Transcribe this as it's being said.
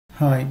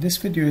Hi, this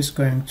video is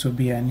going to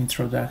be an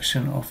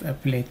introduction of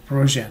Affiliate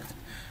project.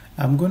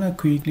 I'm gonna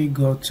quickly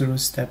go through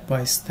step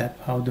by step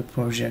how the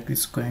project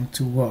is going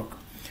to work.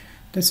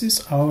 This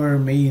is our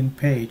main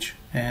page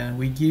and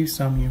we give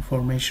some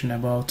information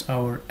about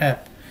our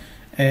app,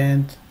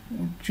 and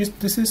just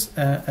this is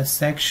a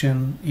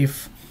section.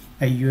 If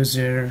a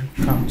user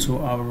comes to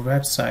our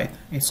website,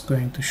 it's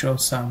going to show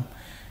some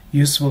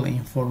useful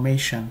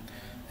information,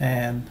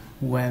 and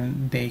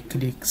when they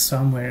click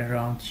somewhere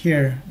around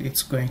here,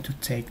 it's going to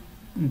take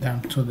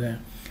them to the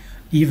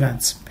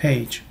events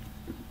page.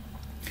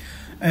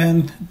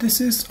 And this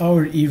is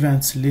our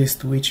events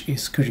list, which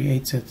is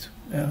created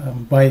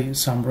by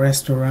some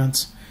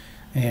restaurants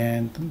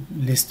and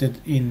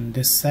listed in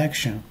this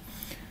section.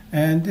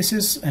 And this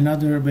is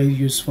another very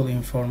useful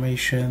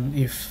information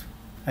if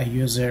a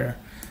user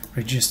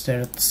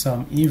registered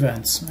some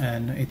events,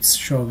 and it's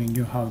showing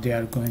you how they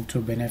are going to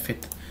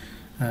benefit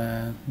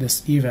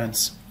these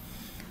events.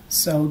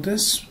 So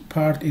this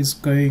part is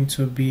going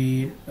to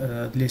be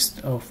a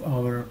list of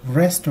our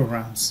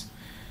restaurants,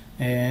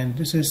 and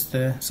this is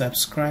the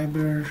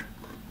subscriber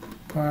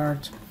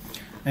part.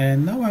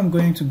 And now I'm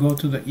going to go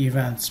to the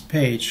events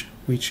page,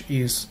 which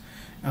is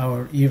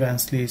our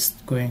events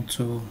list going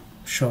to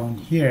shown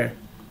here.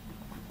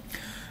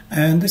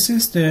 And this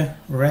is the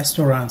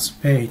restaurants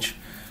page,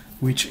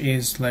 which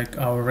is like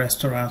our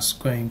restaurants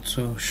going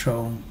to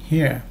show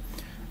here.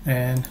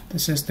 And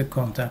this is the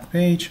contact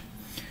page.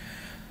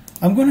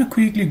 I'm gonna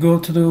quickly go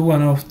to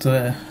one of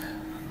the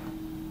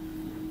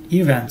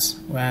events.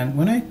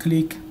 When I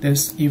click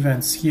this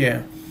events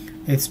here,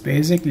 it's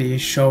basically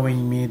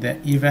showing me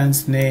the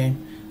events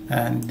name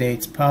and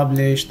dates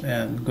published,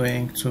 and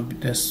going to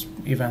this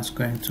event's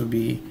going to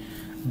be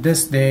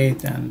this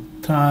date and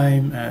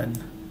time, and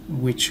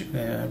which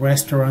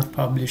restaurant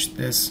published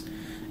this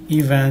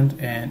event,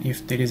 and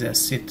if there is a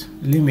seat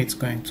limit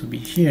going to be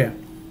here.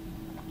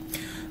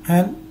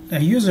 And a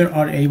user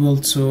are able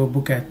to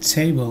book a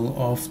table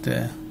of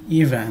the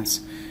events,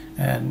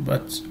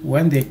 but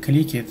when they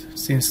click it,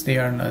 since they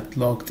are not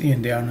logged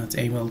in, they are not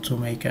able to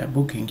make a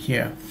booking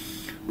here.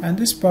 And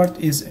this part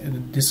is a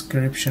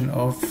description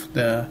of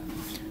the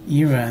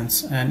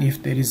events, and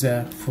if there is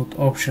a food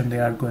option,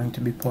 they are going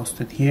to be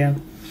posted here.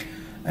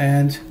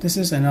 And this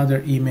is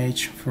another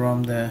image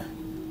from the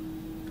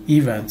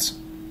events.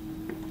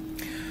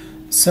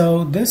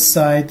 So this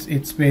site,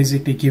 it's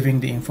basically giving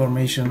the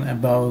information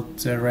about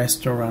the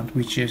restaurant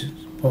which is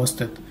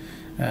posted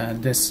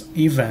this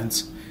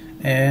events,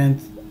 and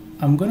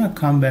I'm gonna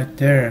come back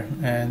there.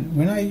 And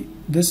when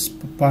this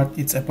part,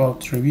 it's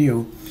about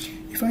review.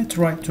 If I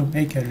try to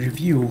make a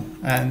review,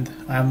 and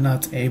I'm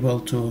not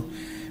able to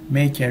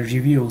make a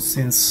review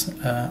since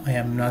I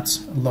am not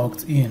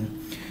logged in,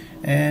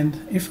 and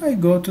if I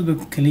go to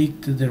click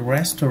to the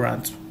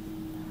restaurant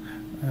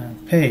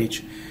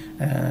page,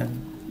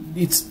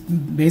 it's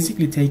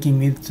basically taking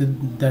me to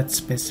that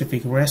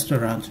specific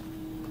restaurant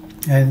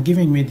and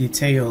giving me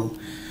detail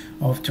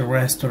of the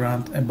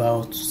restaurant,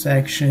 about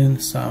section,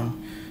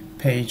 some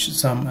page,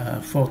 some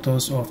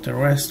photos of the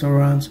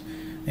restaurant,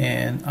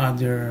 and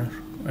other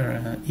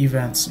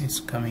events is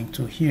coming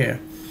to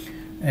here.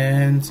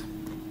 And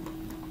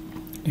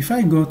if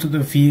I go to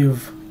the view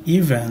of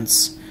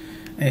events,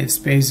 it's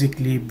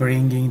basically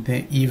bringing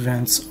the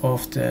events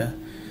of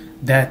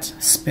that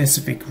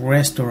specific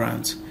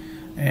restaurant.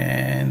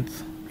 And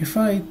if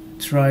I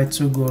try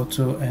to go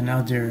to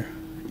another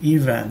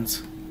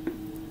event,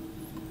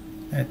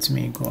 let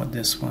me go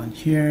this one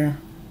here,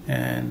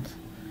 and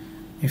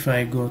if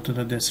I go to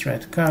this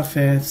red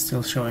cafe, it's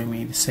still showing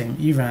me the same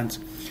event.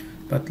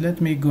 But let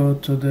me go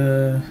to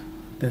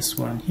this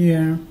one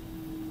here,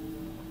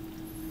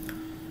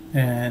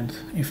 and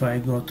if I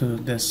go to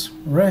this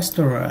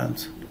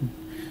restaurant,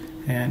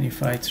 and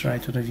if I try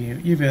to review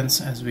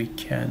events, as we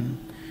can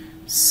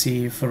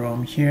see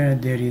from here,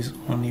 there is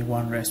only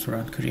one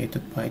restaurant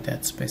created by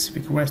that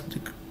specific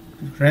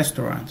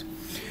restaurant.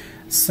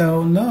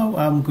 So now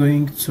I'm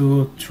going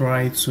to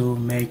try to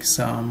make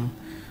some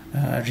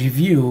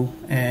review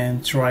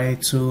and try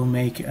to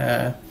make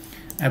a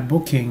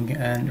booking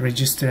and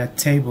register a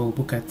table,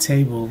 book a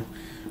table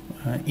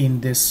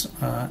in this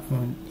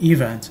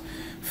event.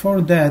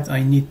 For that,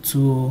 I need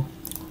to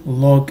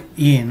log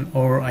in,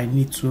 or I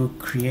need to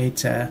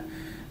create a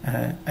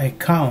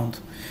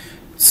account.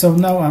 So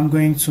now I'm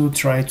going to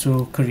try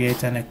to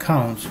create an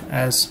account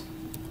as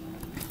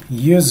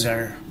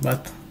user,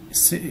 but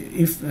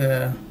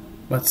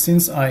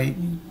since I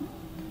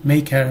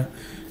make a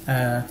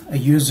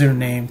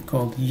username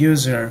called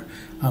user,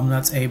 I'm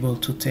not able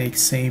to take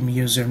same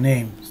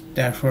username.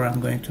 Therefore, I'm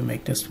going to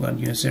make this one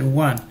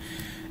user1,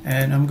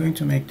 and I'm going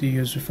to make the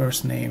user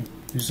first name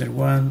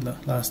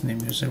user1, last name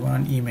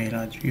user1, email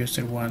address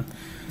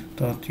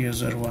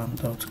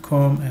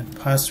user1.user1.com, and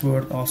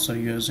password also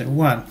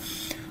user1.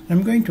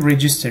 I'm going to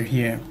register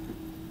here,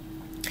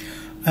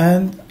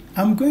 and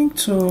I'm going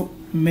to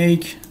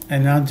make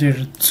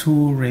another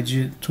two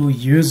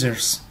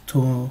users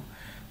to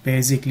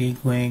basically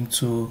going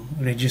to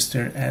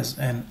register as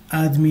an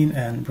admin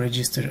and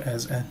register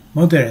as a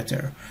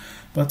moderator.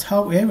 But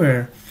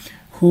however,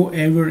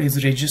 whoever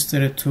is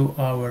registered to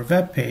our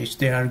web page,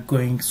 they are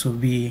going to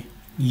be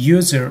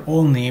user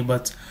only,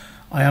 but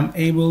I am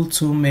able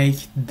to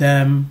make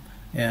them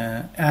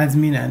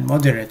admin and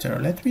moderator.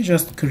 Let me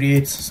just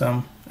create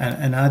an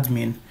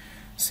admin,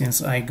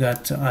 since I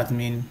got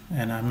admin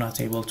and I'm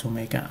not able to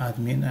make an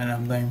admin,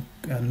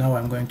 and now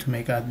I'm going to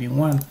make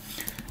admin1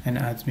 and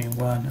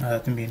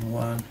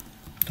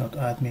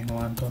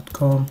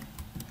admin1.admin1.com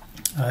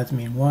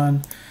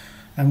admin1.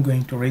 I'm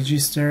going to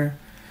register,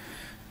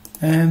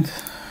 and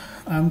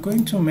I'm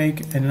going to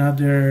make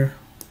another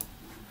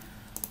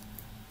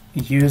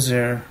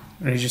user,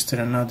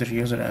 register another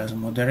user as a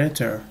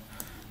moderator,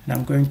 and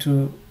I'm going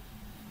to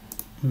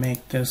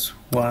make this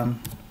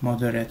one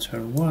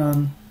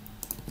moderator1,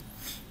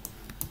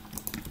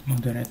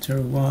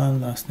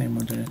 last name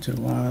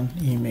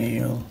moderator1,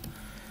 email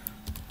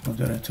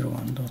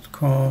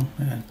moderator1.com,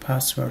 and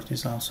password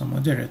is also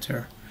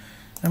moderator.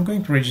 I'm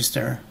going to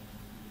register.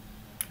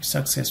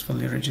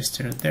 Successfully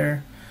registered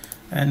there,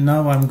 and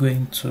now I'm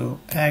going to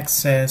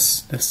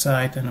access the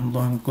site, and I'm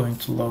going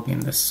to log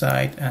in the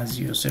site as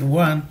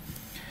user1,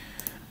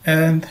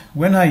 and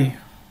when I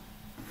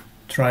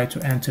try to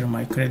enter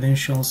my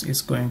credentials, it's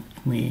going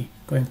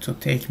to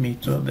take me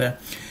to the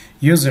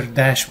user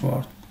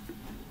dashboard.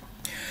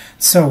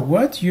 So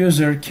what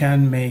user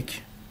can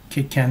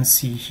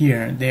see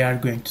here, they are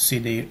going to see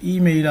their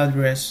email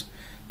address,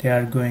 they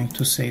are going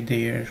to see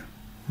their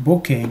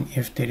booking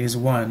if there is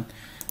one,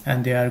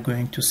 and they are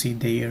going to see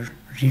their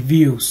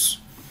reviews,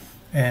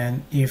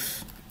 and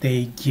if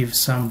they give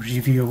some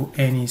review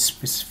any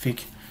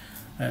specific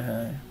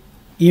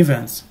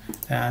events,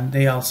 and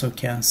they also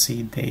can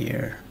see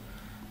their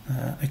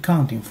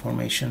account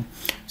information.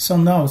 So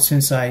now,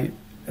 since I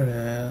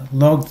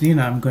logged in,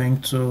 I'm going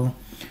to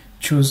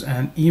choose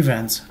an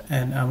event,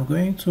 and I'm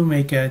going to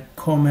make a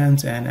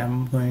comment, and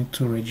I'm going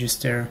to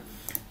register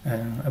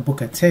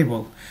book a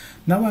table.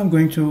 Now I'm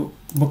going to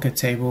book a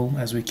table.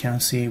 As we can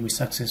see, we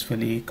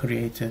successfully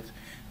created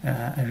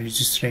a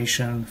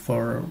registration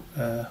for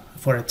a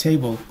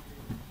table,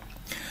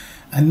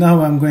 and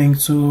now I'm going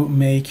to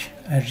make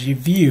a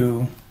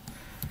review.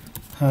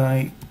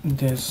 Hi,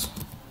 this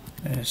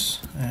is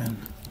an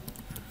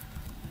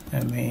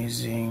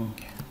amazing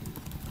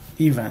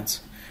event.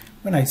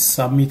 When I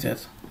submit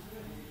it,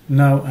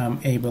 now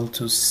I'm able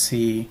to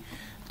see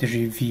the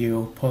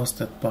review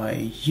posted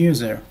by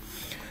user.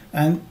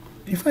 And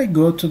if I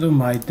go to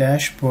my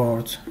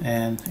dashboard,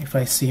 and if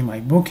I see my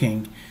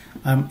booking,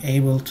 I'm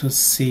able to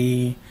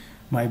see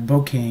my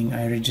booking.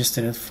 I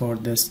registered for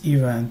this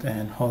event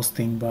and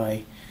hosting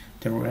by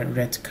the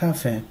Red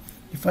Cafe.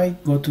 If I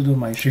go to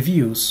my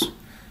reviews,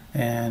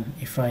 and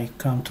if I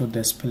come to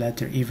this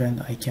Platter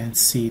event, I can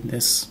see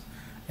this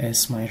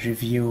as my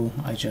review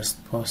I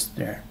just posted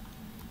there.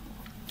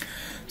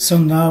 So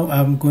now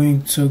I'm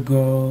going to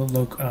go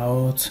log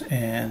out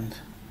and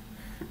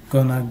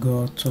gonna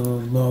go to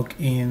log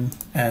in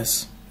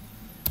as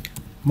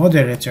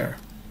moderator.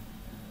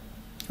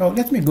 Oh,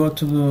 let me go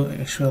to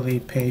the actually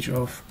page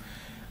of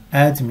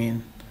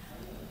admin1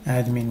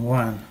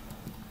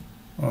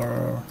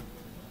 or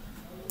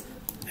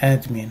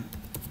admin.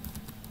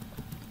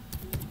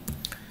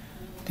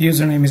 The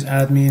username is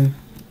admin,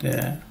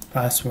 the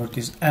password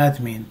is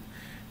admin.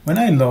 When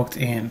I logged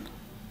in,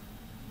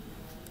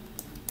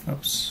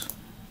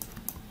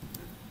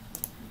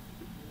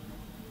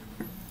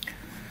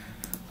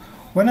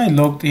 when I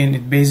logged in,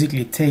 it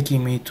basically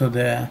taking me to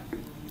the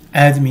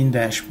admin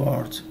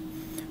dashboard.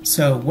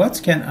 So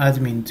what can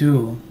admin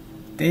do?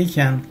 They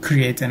can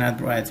create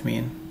another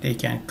admin, they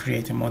can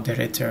create a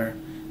moderator,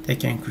 they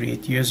can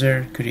create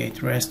user,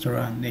 create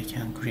restaurant, they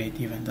can create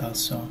event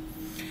also.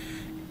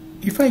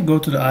 If I go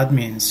to the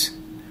admins,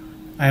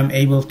 I am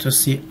able to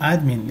see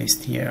admin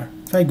list here.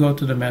 If I go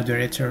to the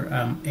moderator,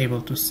 I'm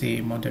able to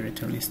see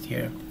moderator list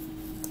here.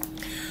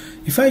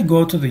 If I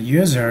go to the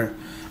user,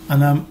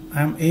 and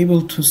I'm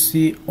able to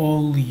see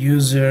all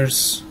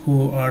users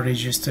who are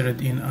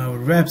registered in our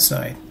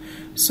website.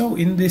 So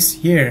in this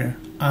here,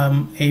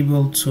 I'm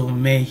able to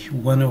make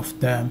one of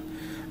them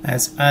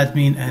as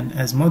admin and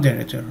as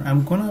moderator.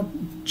 I'm gonna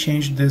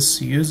change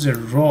this user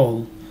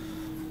role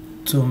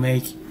to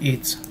make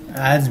it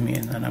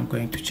admin, and I'm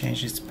going to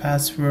change its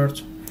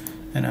password,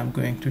 and I'm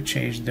going to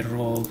change the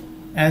role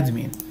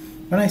admin.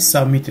 When I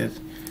submit it,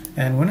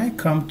 and when I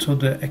come to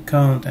the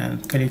account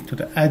and click to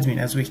the admin,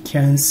 as we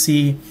can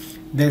see,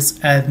 this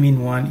admin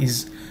one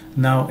is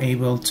now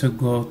able to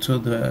go to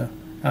the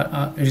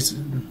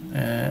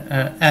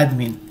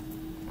admin.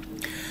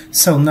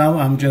 So now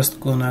I'm just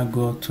gonna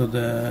go to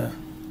the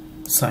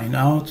sign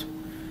out,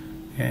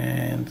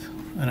 and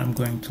I'm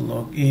going to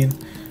log in,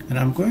 and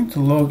I'm going to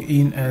log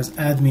in as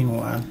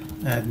admin1.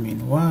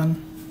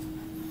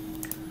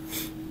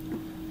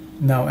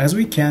 Now, as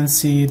we can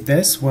see,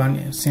 this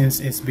one, since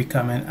it's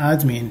become an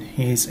admin,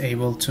 he is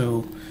able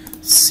to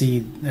see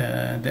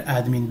the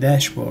admin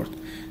dashboard.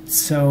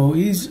 So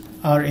he's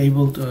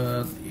able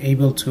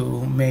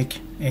to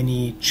make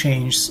any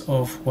changes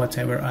of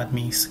whatever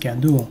admins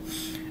can do.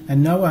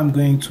 And now I'm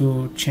going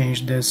to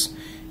change this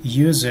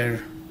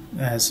user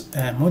as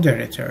a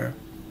moderator.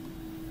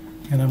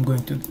 and I'm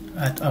going to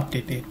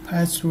update the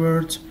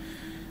password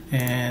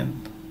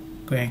and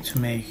going to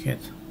make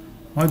it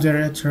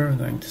moderator. I'm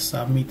going to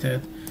submit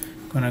it.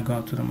 Gonna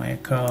go to my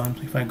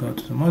account. If I go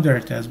to the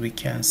moderator, as we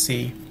can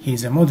see,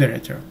 he's a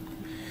moderator.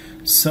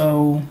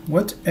 So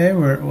what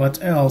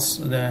else,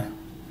 the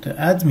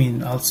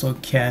admin also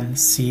can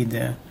see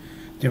the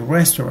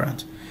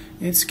restaurant.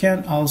 It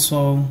can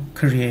also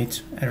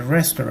create a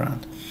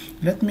restaurant.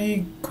 Let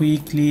me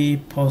quickly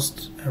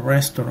post a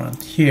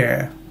restaurant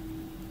here,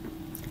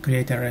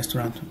 create a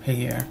restaurant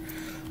here.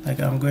 Like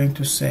I'm going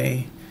to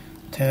say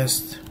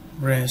test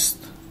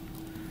restaurant.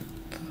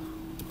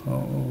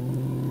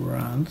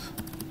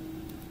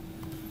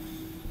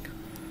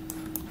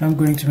 I'm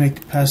going to make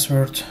the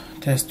password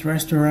test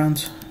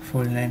restaurant,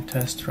 full name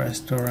test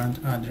restaurant,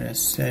 address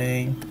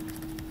same.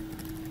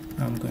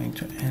 I'm going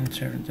to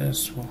enter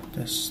this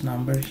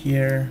number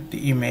here.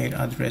 The email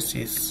address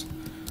is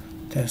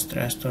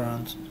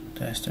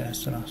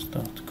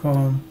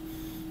testrestaurants.com,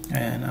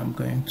 and I'm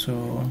going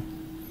to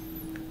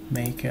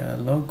make a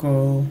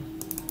logo.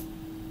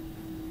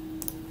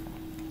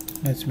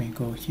 Let me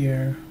go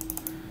here.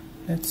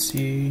 Let's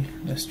see,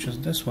 let's choose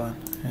this one,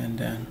 and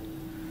then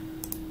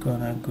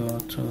gonna go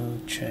to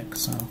check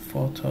some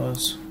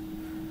photos.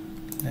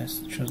 Let's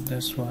choose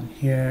this one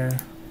here,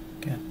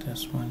 get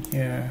this one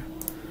here,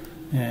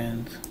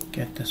 and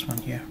get this one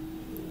here.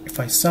 If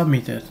I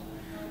submit it,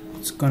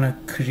 it's gonna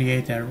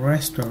create a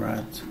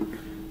restaurant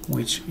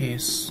which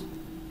is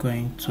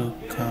going to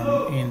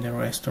come in the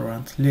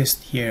restaurant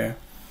list here.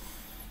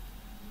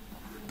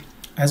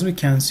 As we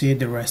can see,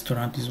 the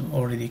restaurant is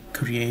already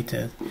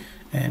created,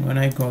 and when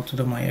I go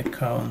to my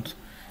account,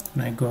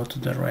 when I go to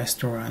the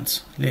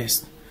restaurants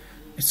list,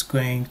 it's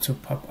going to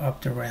pop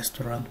up the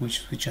restaurant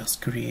which we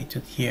just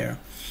created here.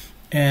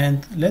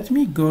 And let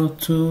me go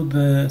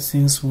to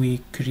since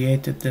we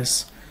created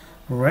this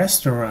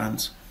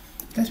restaurant,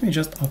 let me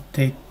just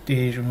update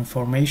their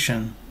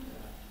information,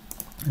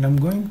 and I'm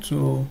going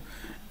to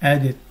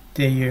edit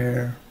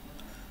their,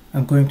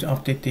 I'm going to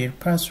update their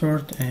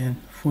password and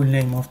full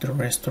name of the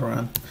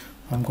restaurant.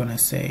 I'm gonna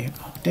say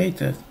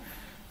updated,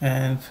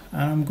 and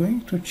I'm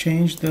going to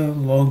change the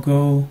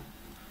logo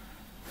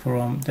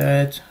from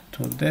that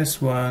to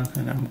this one,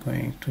 and I'm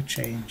going to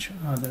change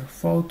other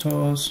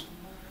photos,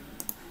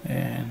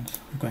 and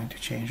I'm going to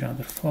change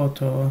other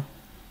photo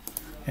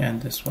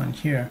and this one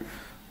here.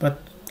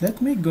 But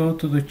let me go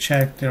to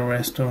check the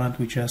restaurant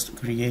we just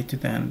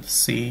created and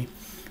see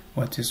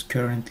what is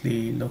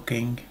currently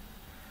looking.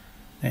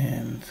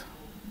 And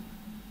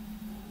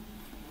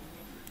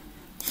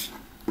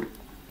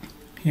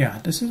yeah,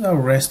 this is our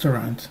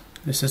restaurant.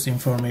 This is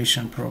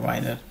information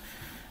provided,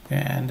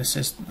 and this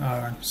is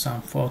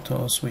some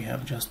photos we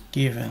have just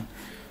given.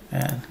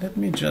 And let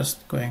me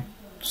just going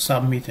to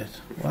submit it.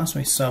 Once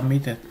we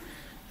submit it,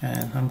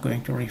 and I'm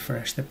going to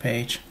refresh the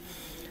page,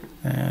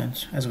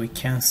 and as we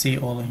can see,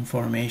 all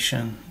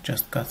information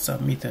just got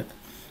submitted,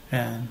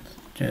 and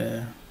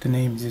the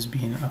name is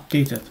being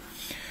updated.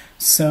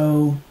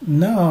 So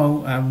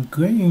now I'm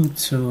going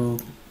to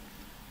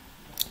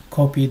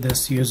copy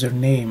this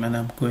username, and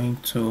I'm going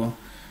to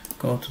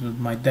go to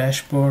my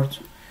dashboard,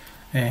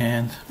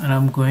 and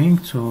I'm going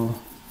to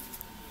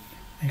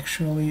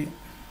actually,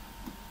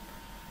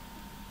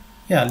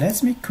 yeah,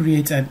 let me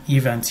create an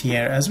event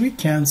here. As we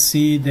can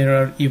see, there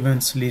are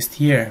events list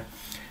here,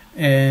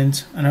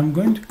 and I'm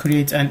going to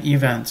create an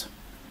event,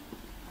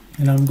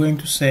 and I'm going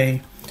to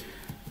say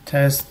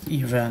test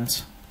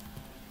event.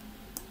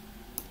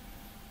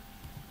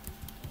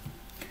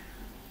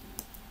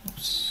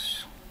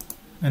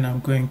 And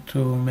I'm going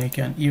to make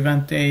an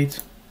event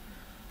date,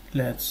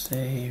 let's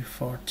say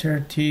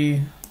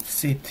 4:30,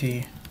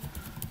 city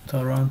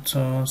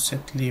Toronto,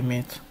 set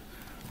limit,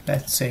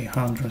 let's say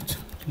 100,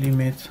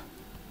 limit,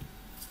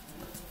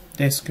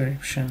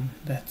 description,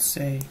 let's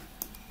say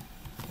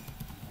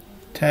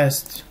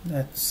test,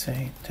 let's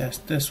say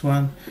test this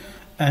one.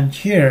 And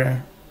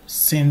here,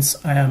 since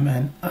I am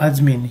an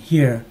admin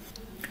here,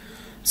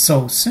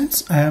 so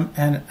since I am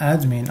an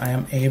admin, I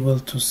am able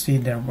to see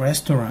the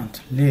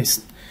restaurant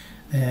list,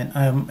 and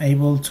I'm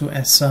able to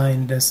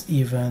assign this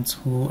event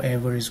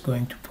whoever is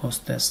going to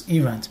post this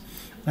event.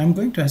 I'm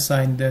going to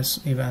assign this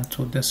event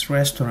to this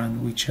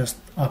restaurant we just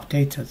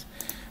updated,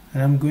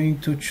 and I'm going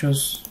to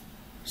choose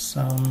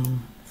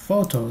some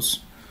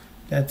photos.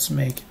 Let's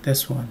make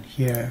this one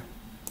here,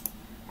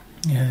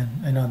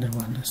 and another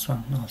one, this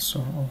one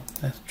also.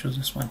 Let's choose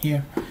this one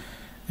here,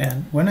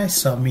 and when I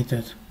submit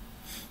it,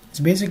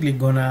 it's basically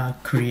gonna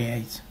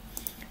create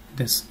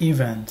this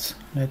event.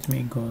 Let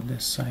me go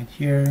this side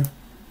here.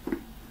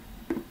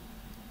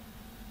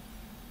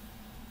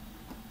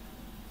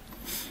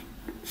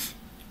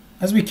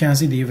 As we can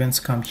see, the events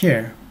come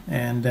here,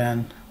 and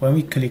then when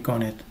we click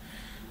on it,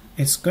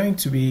 it's going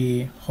to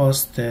be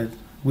hosted,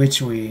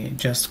 which we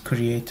just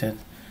created.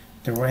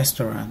 The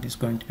restaurant is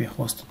going to be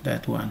hosted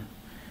that one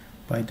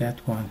by that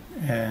one,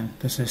 and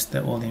this is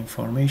the all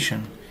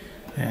information.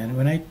 And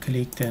when I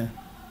click the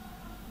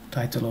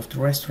title of the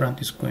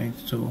restaurant, it's going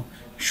to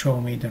show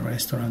me the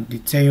restaurant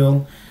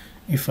detail.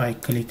 If I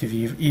click the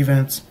view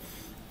events,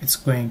 it's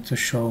going to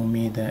show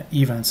me the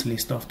events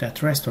list of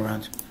that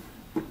restaurant.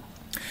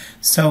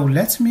 So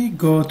let me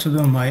go to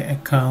my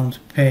account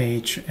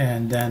page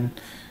and then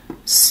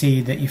see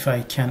if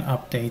I can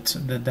update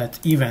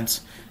that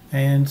events.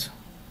 And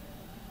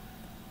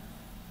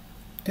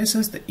this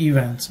is the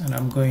event, and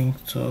I'm going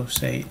to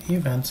say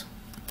event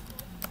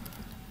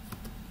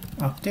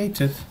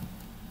updated,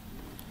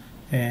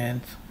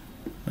 and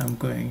I'm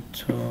going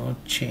to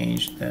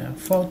change the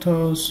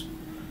photos,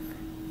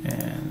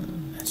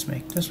 and let's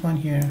make this one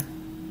here,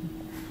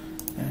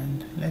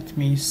 and let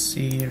me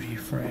see,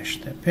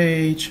 refresh the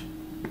page.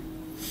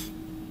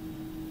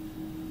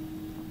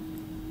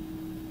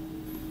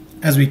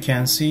 As we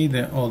can see,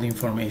 all the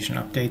information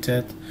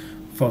updated,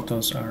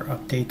 photos are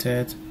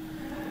updated,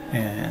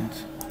 and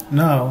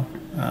now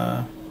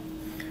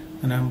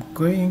and I'm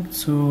going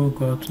to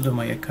go to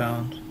my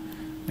account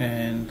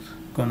and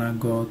gonna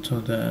go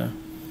to the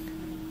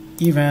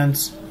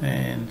events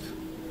and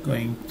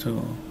going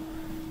to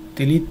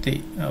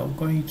delete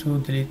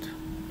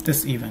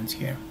this event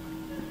here.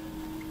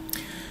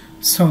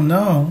 So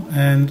now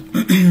and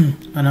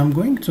I'm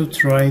going to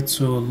try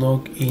to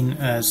log in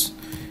as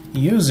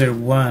user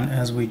 1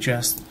 as we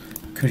just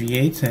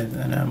created,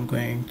 and I'm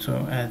going to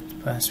add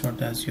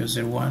password as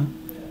user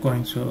 1,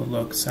 going to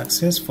log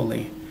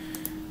successfully,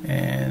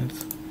 and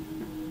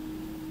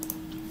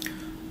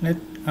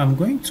I'm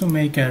going to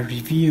make a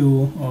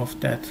review of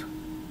that,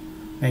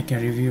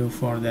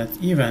 for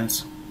that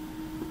events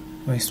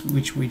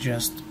which we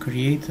just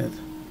created.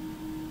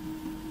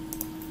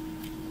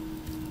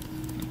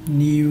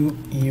 New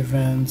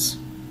events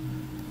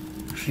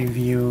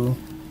review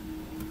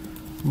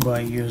by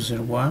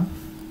user 1.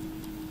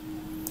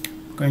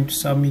 I'm going to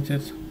submit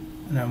it,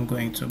 and I'm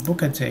going to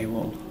book a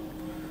table.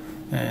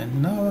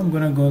 And now I'm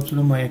gonna go to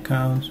my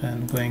account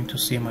and going to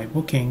see my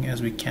booking.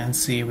 As we can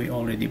see, we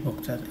already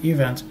booked that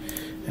event.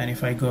 And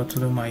if I go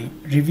to my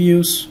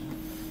reviews,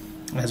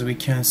 as we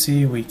can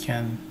see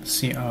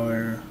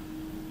our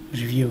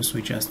reviews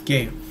we just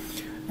gave.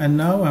 And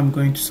now I'm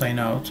going to sign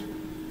out,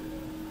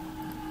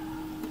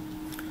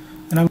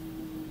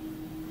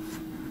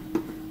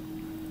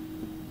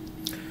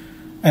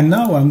 and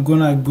now I'm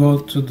gonna go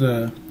to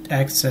the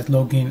access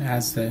login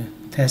as the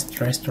test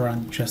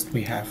restaurant just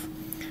we have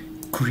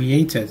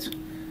created.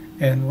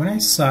 And when I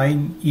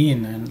sign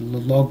in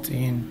and logged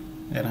in,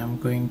 and I'm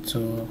going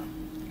to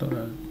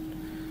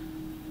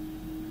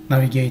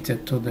navigate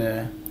it to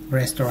the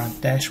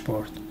restaurant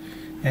dashboard,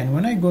 and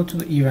when I go to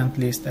the event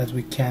list, as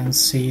we can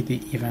see,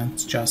 the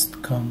event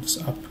just comes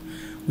up,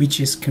 which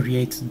is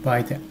created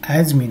by the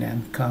admin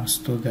and comes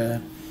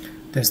to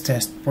this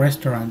test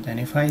restaurant. And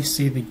if I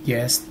see the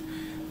guest,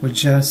 we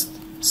just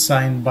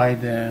signed by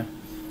the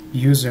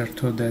user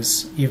to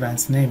this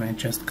event's name and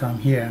just come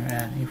here,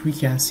 and if we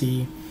can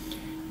see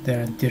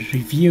the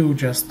review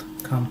just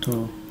come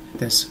to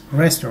this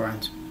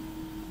restaurant.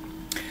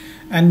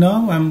 And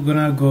now I'm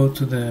gonna go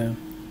to the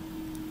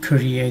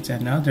create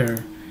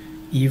another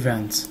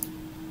event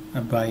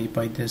by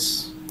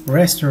this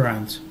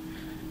restaurant.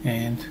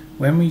 And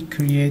when we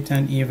create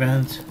an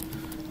event,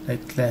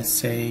 let's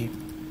say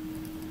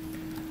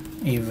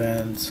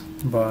event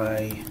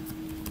by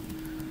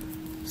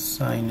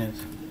signed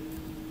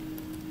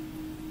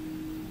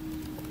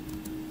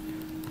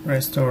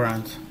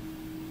restaurant,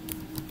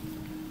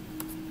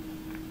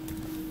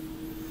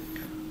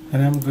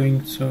 and I'm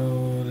going to,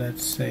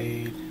 let's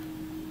say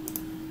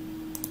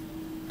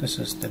this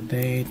is the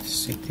date,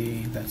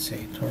 city, let's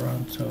say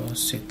Toronto,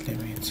 seat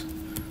limit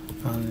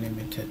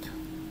unlimited,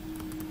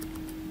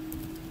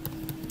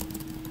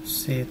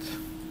 seat,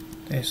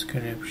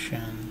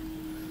 description,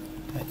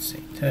 let's say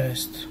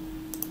test,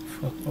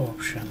 food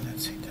option,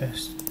 let's say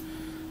test,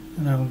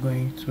 and I'm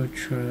going to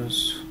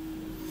choose,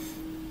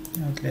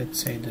 let's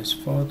say this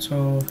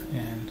photo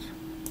and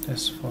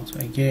this photo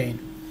again.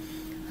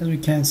 As we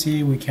can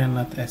see, we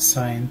cannot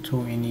assign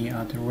to any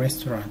other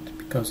restaurant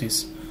because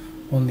it's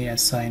only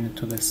assigned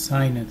to the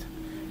signed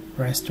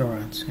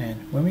restaurant. And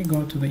when we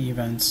go to the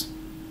events,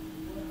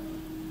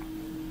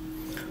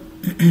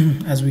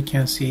 as we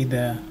can see,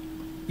 the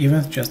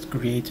event just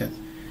created,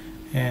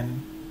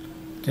 and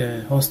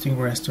the hosting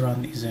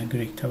restaurant is a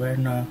Greek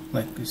Taverna,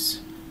 like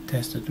this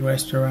tested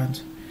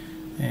restaurant,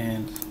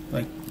 and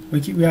like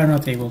we are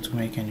not able to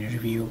make any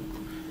review,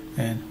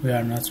 and we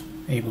are not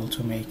able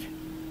to make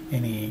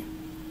any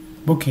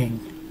booking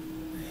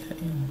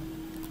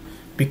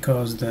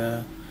because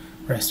the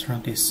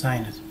restaurant is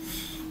signed.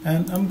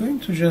 And I'm going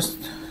to just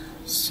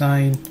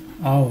sign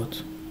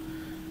out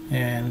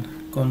and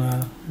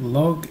gonna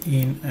log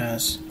in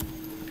as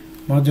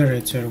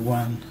moderator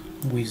 1,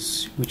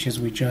 which is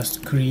we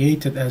just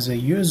created as a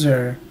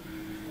user,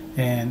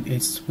 and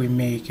we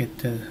make it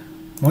the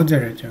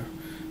moderator.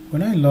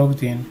 When I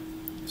logged in,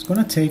 it's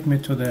gonna take me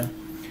to the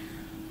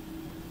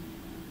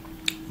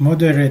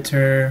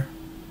moderator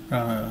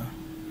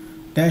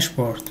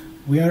dashboard.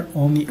 We are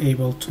only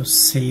able to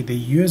see the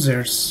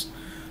users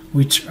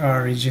which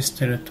are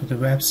registered to the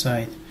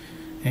website,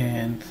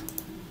 and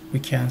we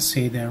can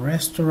see the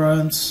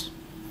restaurants,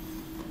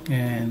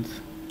 and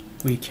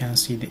we can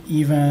see the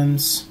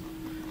events,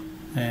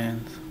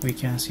 and we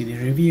can see the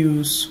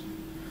reviews,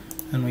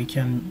 and we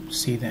can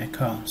see the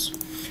accounts.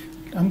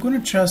 I'm gonna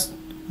just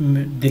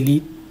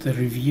delete the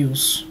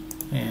reviews,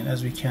 and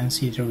as we can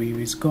see, the review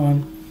is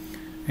gone,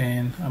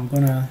 and I'm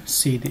gonna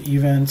see the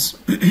events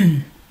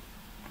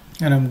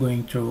and I'm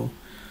going to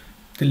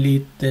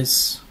delete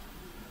this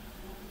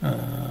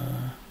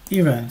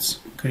events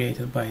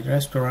created by the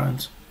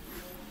restaurant,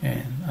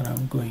 and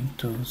I'm going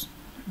to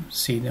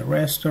see the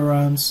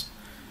restaurants,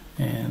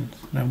 and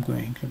I'm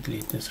going to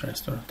delete this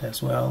restaurant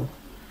as well.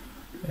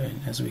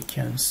 And as we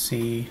can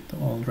see, the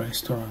old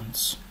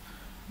restaurants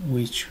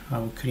which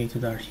I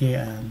created are here,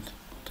 and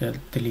the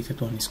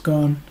deleted one is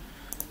gone,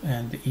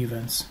 and the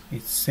events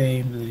it's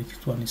same, the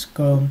deleted one is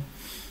gone.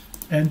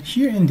 And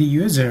here in the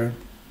user,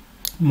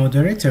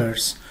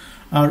 moderators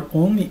are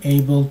only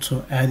able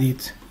to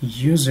edit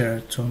user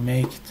to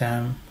make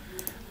them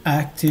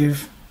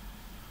active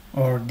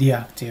or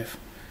deactive.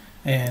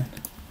 And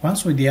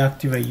once we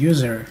deactivate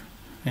user,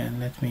 and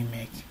let me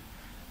make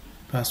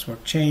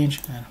password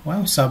change, and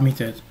once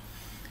submitted,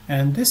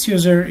 and this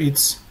user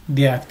it's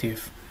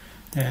deactive,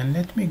 and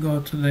let me go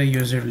to the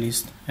user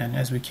list, and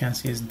as we can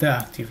see it's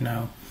deactive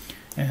now,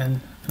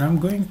 and I'm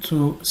going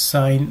to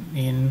sign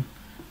in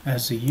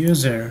as a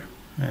user,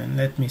 and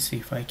let me see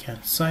if I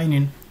can sign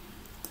in.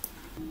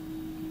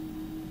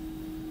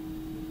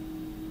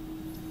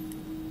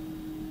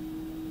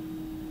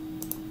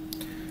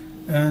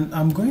 And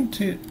I'm going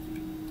to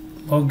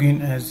log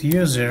in as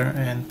user,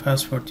 and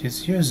password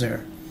is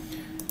user.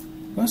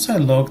 Once I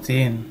logged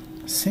in,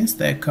 since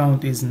the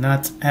account is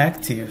not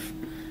active,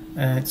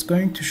 it's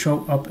going to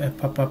show up a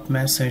pop-up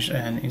message,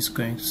 and it's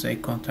going to say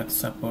contact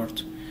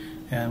support.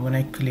 And when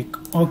I click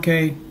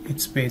OK,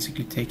 it's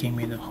basically taking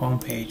me to the home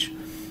page.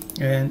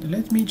 And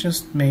let me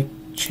just make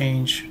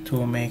change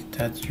to make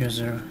that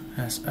user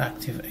as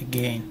active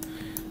again.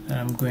 And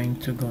I'm going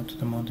to go to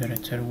the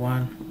moderator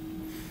one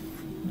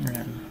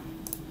and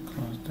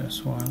close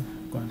this one.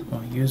 I'm going to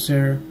go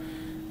user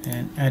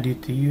and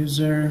edit the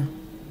user,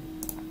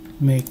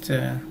 make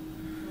the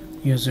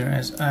user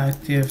as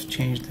active,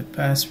 change the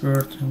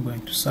password. I'm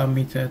going to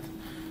submit it,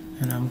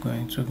 and I'm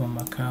going to go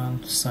my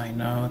account,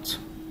 sign out,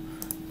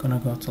 gonna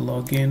go to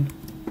login,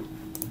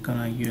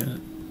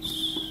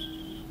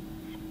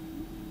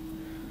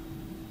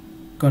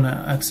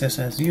 gonna access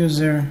as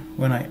user.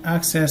 When I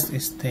access,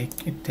 it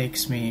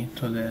takes me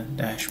to the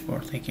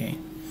dashboard again.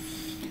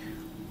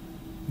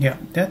 Yeah,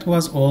 that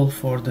was all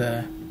for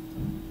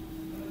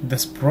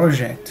this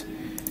project.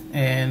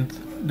 And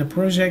the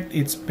project,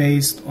 it's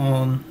based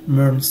on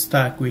MERN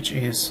stack, which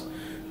is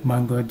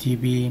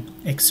MongoDB,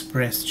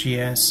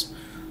 Express.js,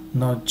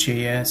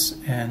 Node.js,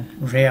 and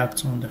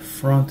React on the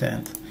front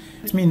end.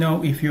 Let me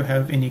know if you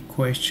have any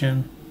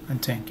question,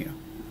 and thank you.